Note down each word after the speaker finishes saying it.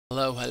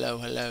Hello, hello,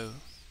 hello.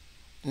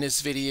 In this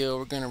video,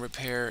 we're going to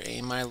repair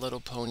a My Little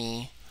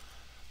Pony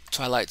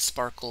Twilight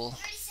Sparkle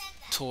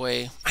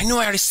toy. I know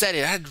I already said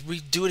it. I had to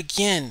redo it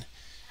again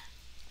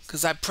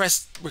because I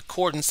pressed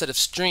record instead of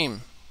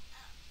stream.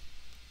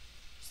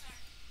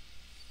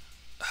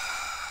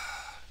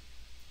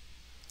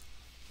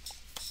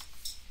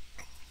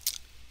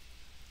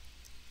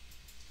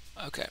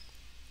 Okay.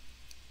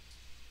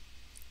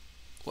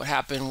 What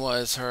happened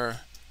was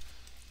her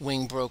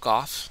wing broke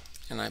off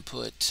and I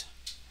put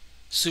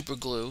super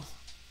glue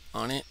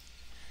on it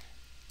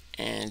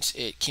and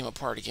it came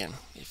apart again.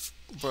 It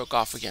broke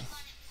off again.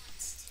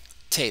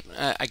 Tape.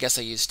 I guess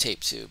I used tape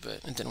too, but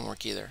it didn't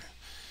work either.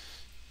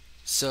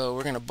 So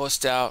we're going to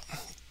bust out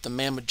the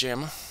Mamma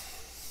Jamma.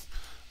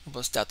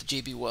 Bust out the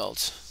KB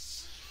Weld.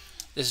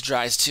 This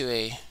dries to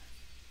a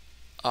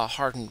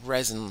hardened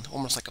resin,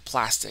 almost like a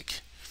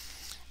plastic.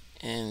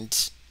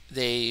 And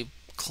they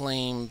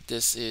claim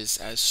this is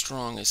as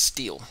strong as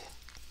steel.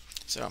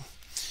 So,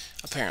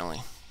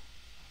 apparently.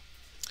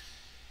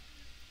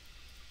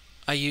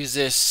 I use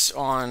this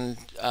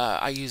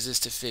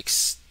to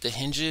fix the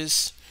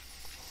hinges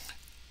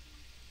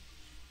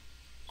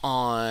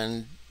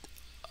on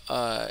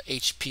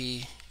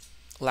HP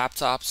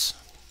laptops.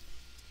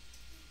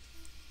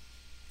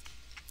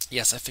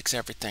 Yes, I fix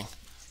everything.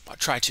 I'll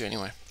try to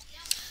anyway.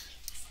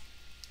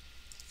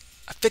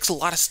 I fix a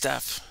lot of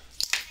stuff.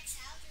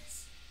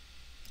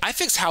 I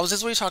fix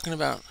houses. What are you talking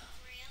about?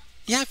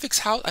 Yeah, I fix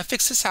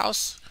this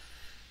house.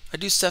 I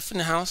do stuff in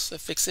the house. I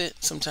fix it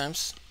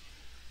sometimes.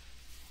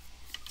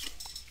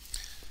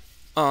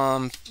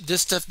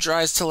 This stuff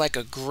dries to like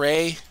a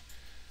gray,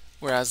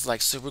 whereas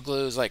like super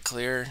glue is like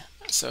clear.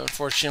 So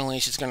unfortunately,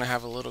 she's gonna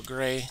have a little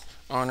gray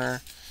on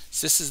her.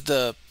 So this is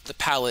the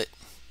palette.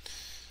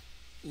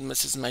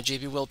 This is my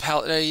KB Weld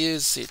palette that I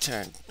use. See, it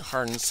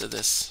hardens to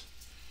this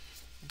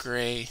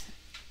gray.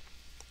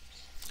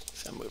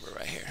 So I'll move it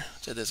right here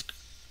to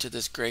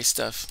this gray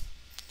stuff.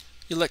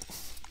 You look.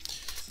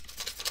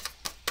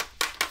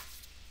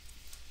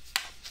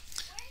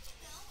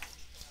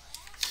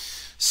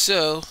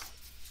 So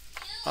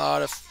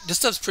this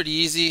stuff's pretty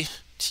easy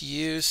to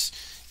use.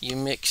 You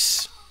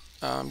mix.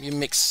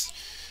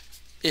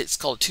 It's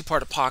called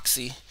two-part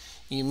epoxy.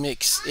 You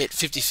mix it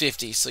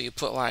 50-50. So you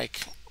put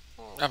like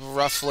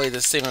roughly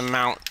the same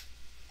amount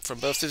from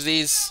both of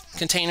these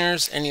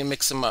containers, and you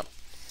mix them up.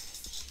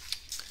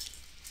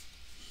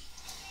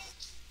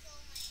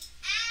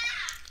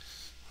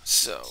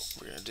 So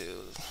we're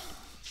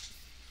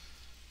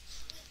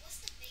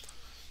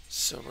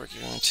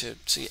going to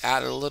so you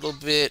add a little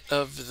bit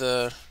of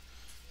the,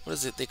 what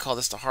is it? They call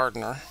this the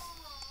hardener.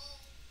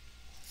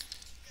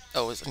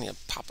 Oh, I need to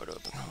pop it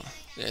open.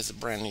 There's a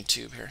brand new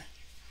tube here.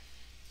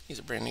 These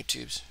are brand new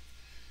tubes.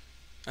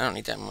 I don't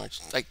need that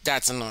much. Like,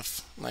 that's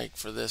enough, like,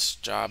 for this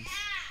job.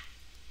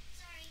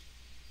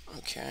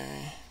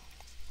 Okay.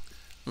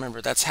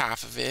 Remember, that's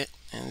half of it.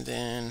 And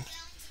then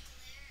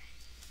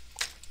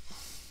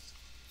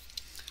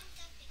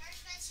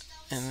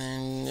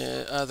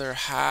the other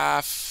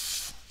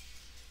half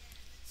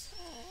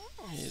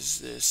is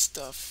this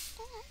stuff.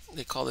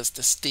 They call this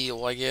the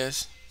steel, I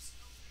guess.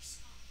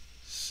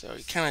 So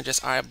you kind of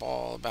just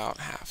eyeball about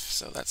half.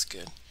 So that's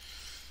good.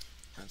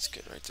 That's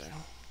good right there.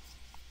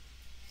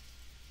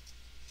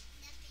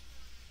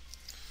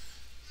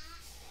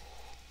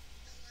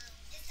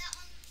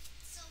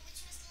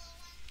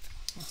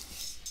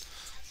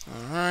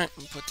 Alright,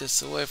 put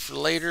this away for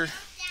later.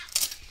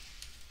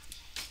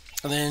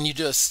 And then you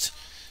just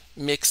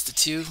mix the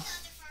two.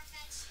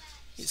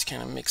 You just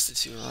kind of mix the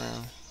two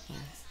around. Yeah.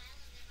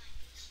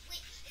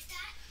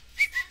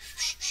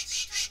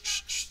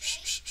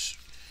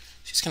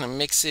 Just kind of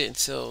mix it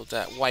until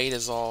that white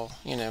is all,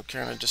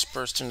 kind of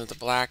dispersed into the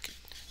black.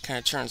 Kind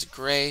of turns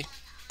gray.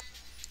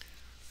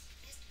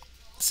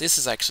 So this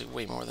is actually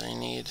way more than I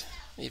need.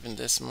 Even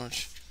this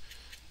much.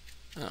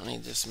 I don't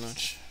need this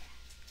much.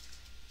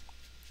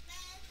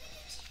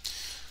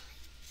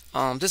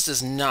 This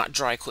does not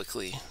dry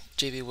quickly.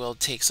 KB Weld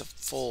takes a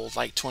full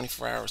like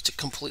 24 hours to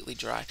completely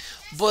dry,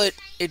 but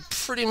it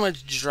pretty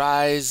much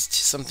dries to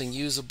something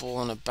usable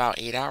in about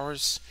 8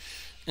 hours.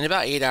 In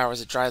about 8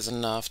 hours, it dries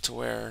enough to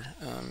where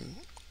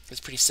it's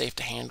pretty safe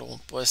to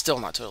handle, but it's still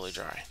not totally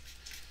dry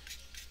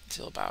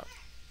until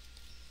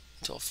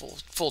a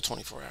full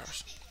 24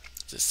 hours.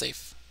 It's a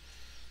safe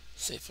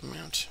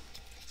amount.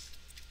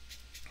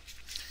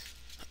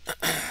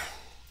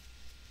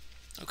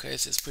 Okay,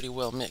 this is pretty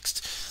well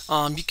mixed.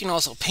 You can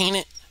also paint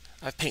it.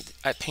 I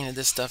painted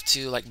this stuff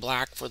too, like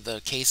black for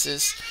the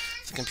cases,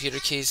 the computer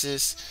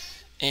cases,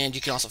 and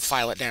you can also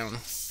file it down.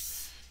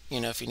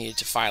 If you needed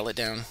to file it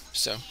down.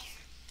 So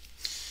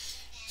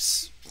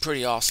it's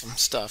pretty awesome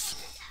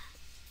stuff.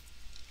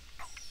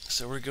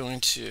 So we're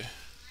going to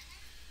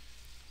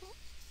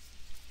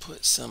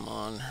put some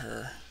on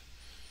her.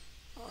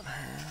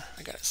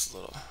 I got this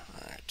little.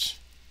 All right.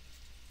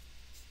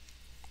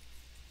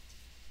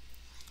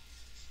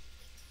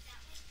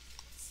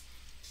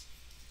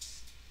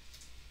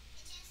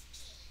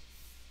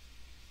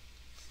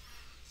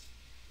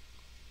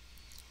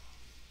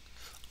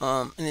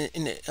 And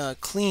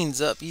it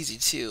cleans up easy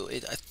too.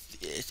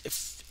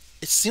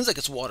 It seems like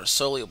it's water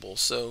soluble,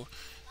 so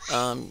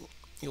um,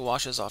 it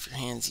washes off your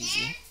hands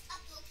easy.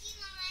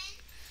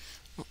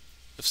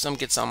 If some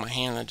gets on my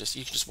hand,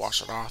 you can just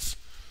wash it off.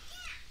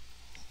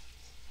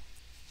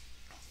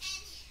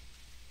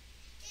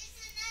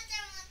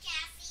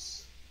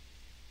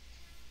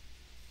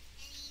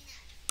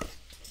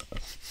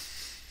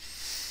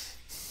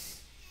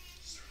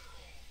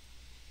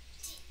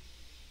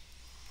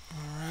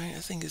 All right, I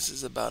think this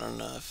is about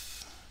enough.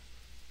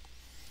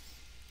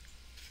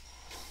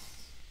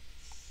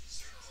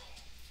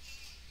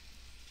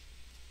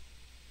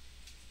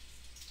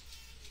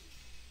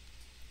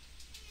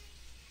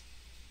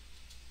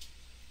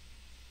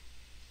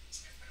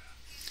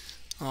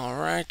 All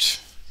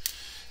right.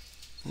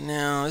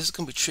 Now this is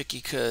gonna be tricky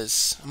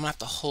because I'm gonna have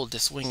to hold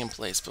this wing in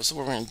place. But so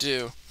what we're gonna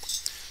do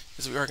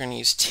is we are gonna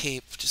use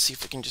tape to see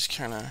if we can just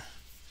kind of.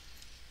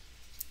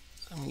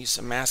 I'm gonna use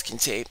some masking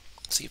tape.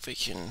 See if we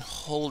can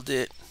hold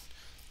it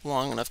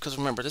long enough. Because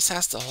remember, this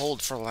has to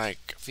hold for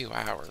like a few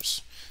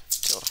hours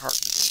until it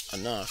hardens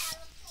enough.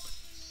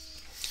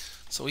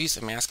 So we use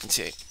some masking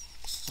tape,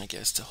 I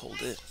guess, to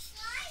hold it.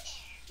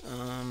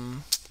 Let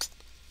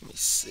me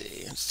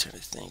see. I'm just trying to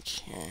think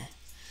here.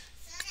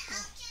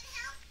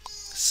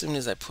 As soon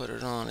as I put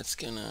it on, it's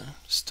gonna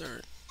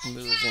start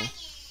moving.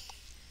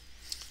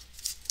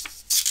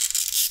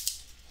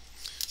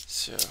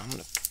 So I'm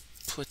gonna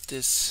put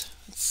this.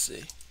 Let's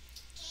see.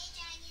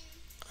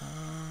 All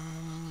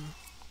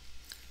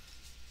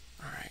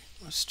right.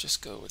 Let's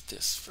just go with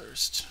this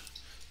first.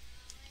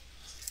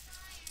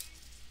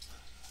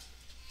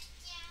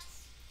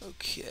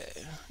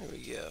 Okay. Here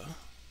we go.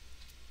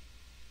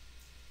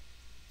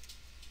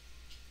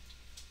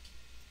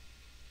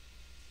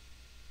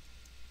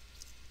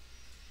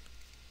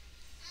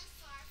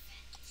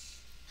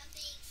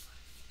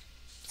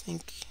 I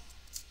think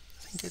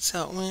that's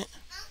how it went.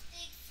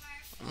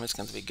 It's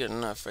going to be good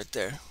enough right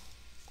there.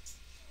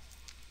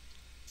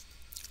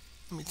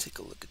 Let me take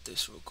a look at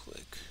this real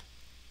quick.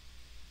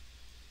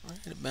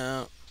 Right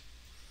about.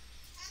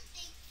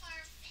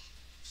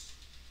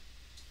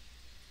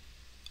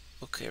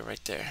 Okay,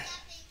 right there.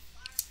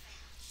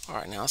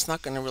 Alright, now it's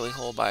not going to really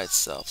hold by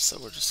itself, so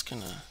we're just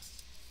going to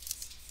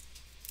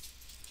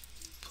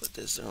put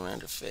this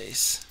around her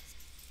face.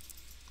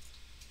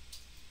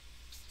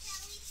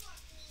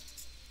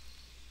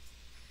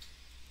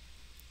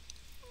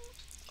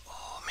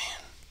 Oh,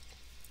 man.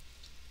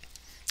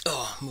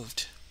 Oh,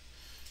 moved.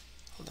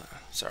 Hold on.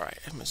 It's alright.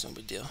 It's no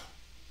big deal.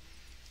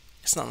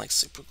 It's not like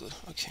super glue.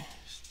 Okay.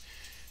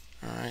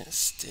 Alright,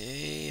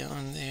 stay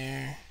on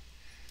there.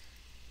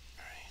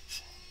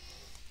 Alright.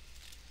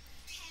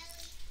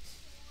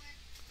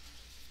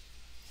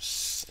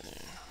 So.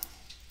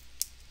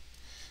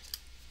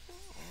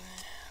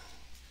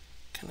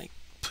 Kind of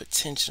put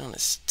tension on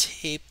this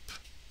tape.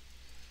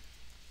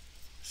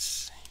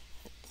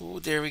 Oh,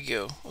 there we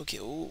go. Okay.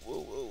 Oh,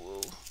 whoa, whoa,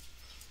 whoa.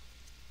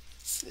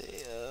 Let's see.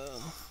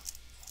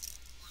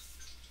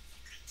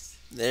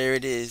 There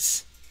it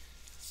is.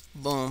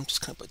 Boom.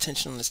 Just kind of put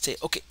tension on this tape.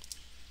 Okay.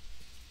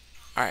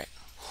 All right.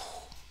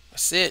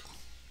 That's it.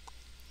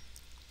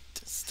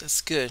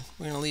 That's good.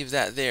 We're gonna leave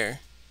that there.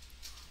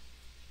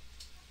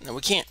 Now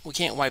we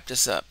can't wipe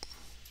this up.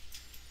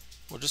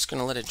 We're just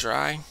gonna let it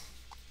dry,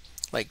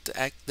 like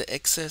the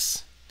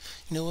excess.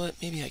 You know what?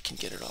 Maybe I can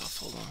get it off.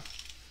 Hold on.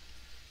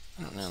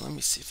 I don't know. Let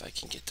me see if I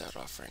can get that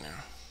off right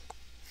now.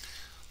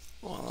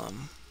 While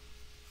I'm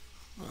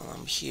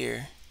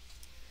here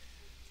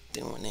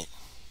doing it.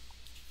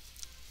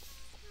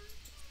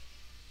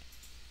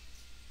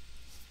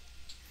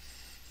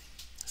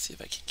 See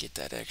if I can get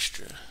that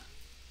extra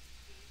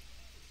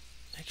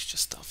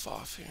stuff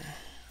off here.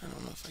 I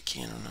don't know if I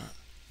can or not.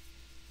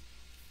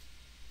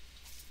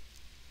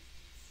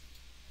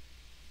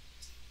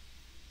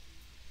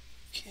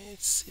 Okay,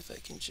 let's see if I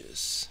can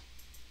just.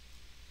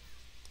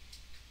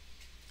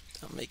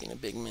 I'm making a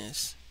big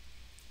mess.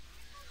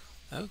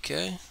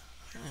 Okay,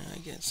 I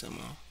get some.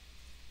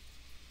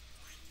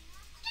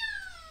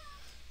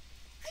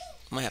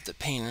 I might have to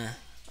paint her.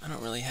 I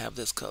don't really have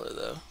this color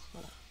though.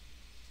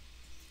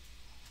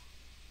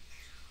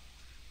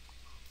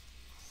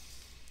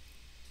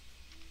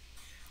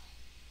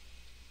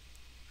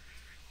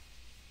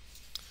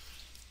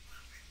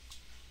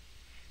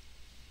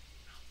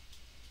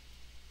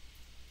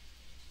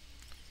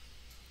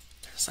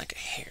 There's like a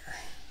hair.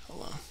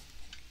 Hold on.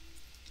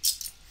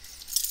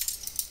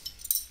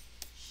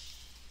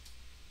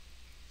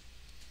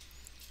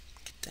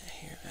 Get that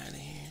hair out of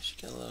here. She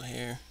got a little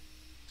hair.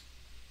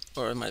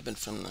 Or it might have been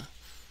from the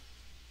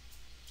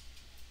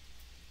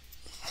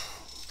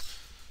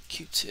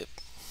Q-tip.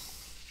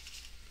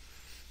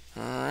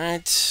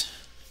 Alright.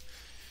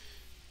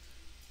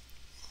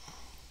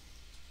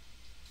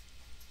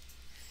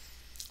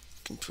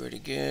 Looking pretty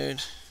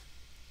good.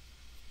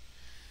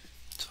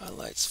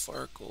 Twilight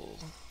Sparkle.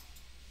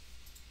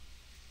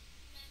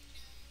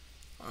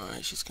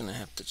 Alright, she's gonna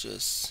have to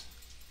just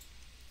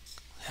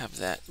have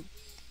that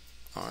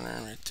on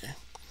her right there.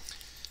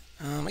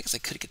 I guess I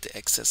could get the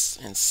excess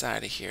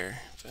inside of here,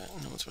 but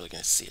no one's really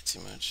going to see it too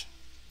much.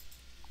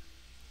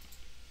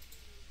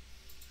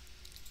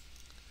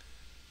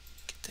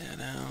 Get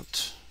that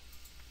out.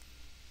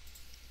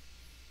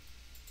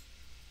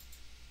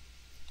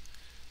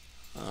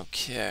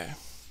 Okay.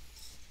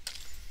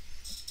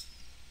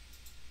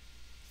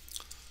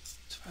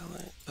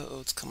 Twilight.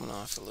 Oh, it's coming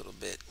off a little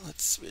bit.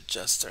 Let's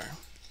readjust our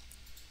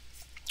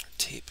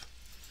tape.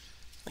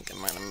 I think I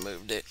might have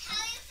moved it.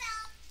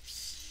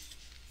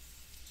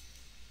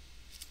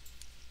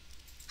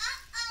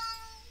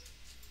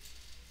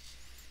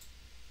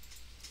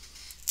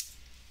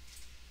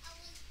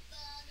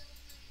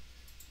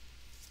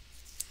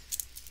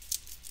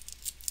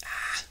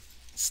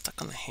 It's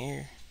stuck on the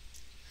hair.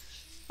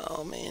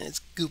 Oh man,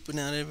 it's gooping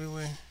out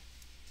everywhere.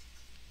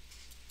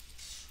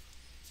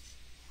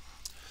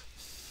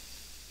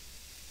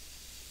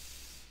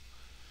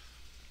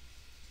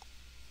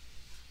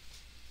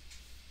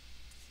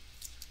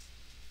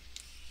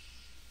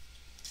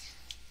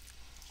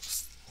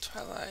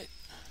 Twilight.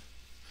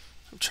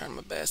 I'm trying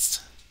my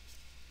best.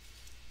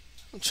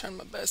 I'm trying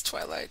my best,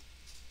 Twilight.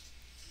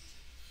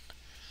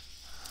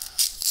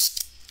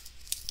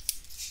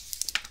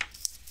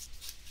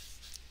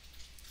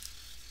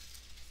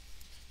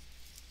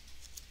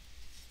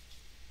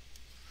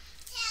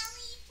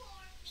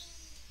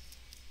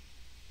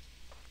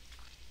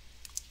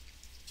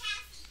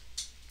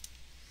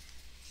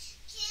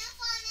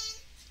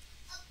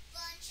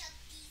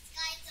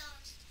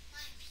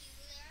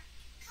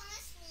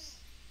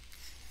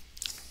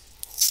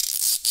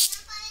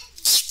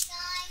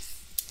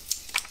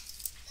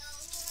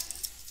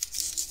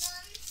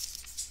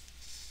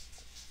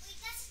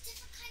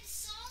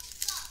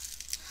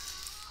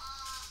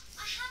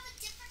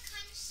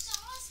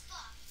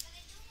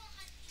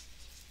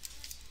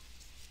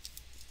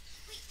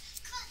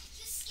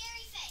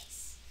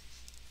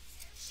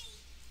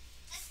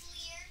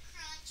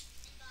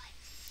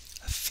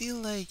 I feel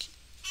like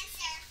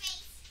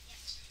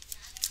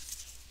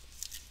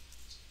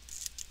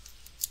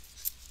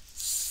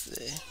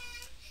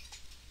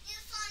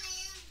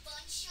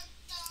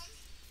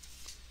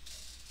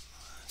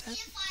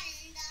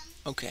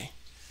okay.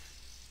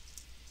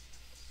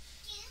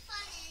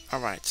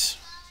 Alright.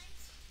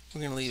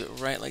 We're gonna leave it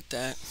right like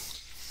that.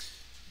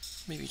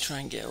 Maybe try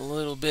and get a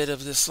little bit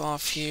of this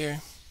off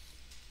here.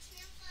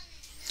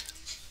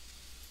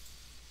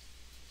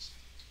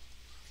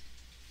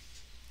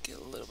 Get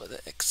a little bit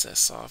of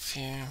excess off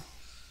here.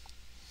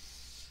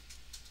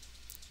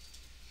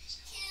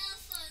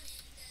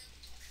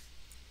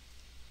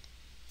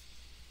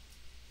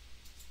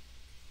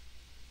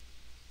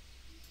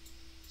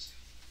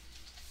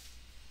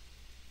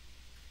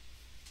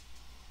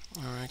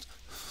 Alright.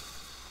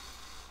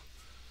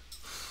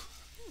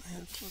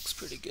 It looks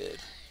pretty good.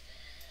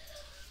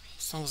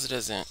 As long as it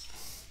doesn't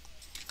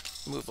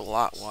move a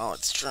lot while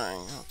it's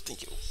drying, I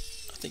think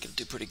it'll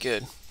do pretty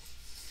good.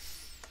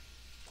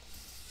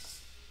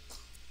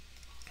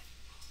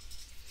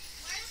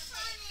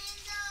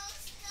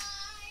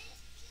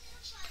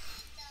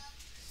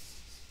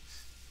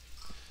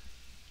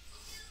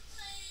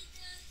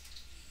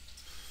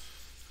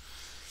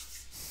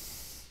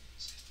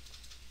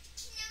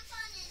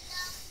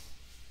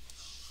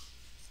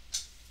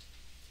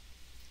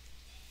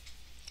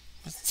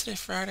 Is it today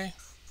Friday?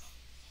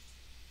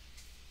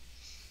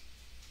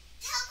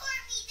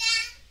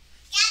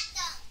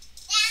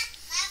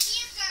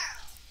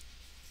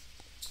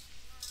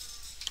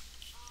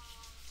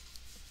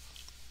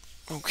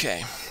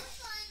 Okay.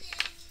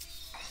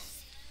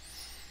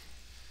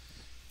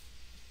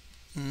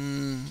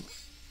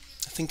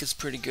 I think it's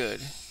pretty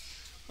good.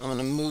 I'm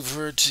gonna move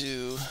her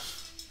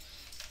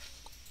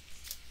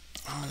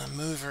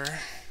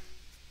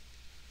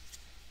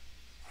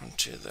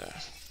onto the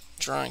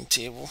drawing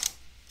table.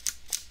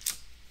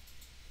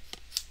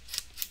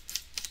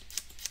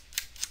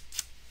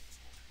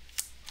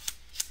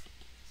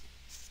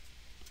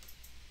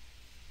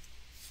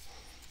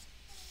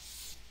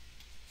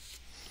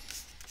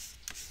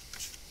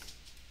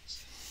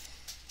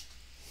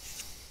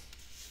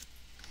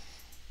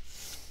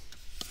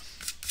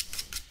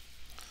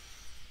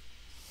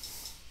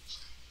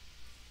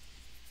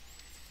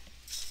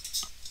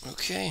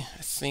 Okay,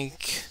 I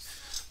think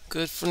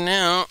good for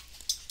now.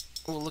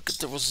 We'll look at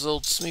the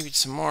results maybe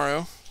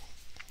tomorrow.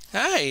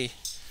 Hi!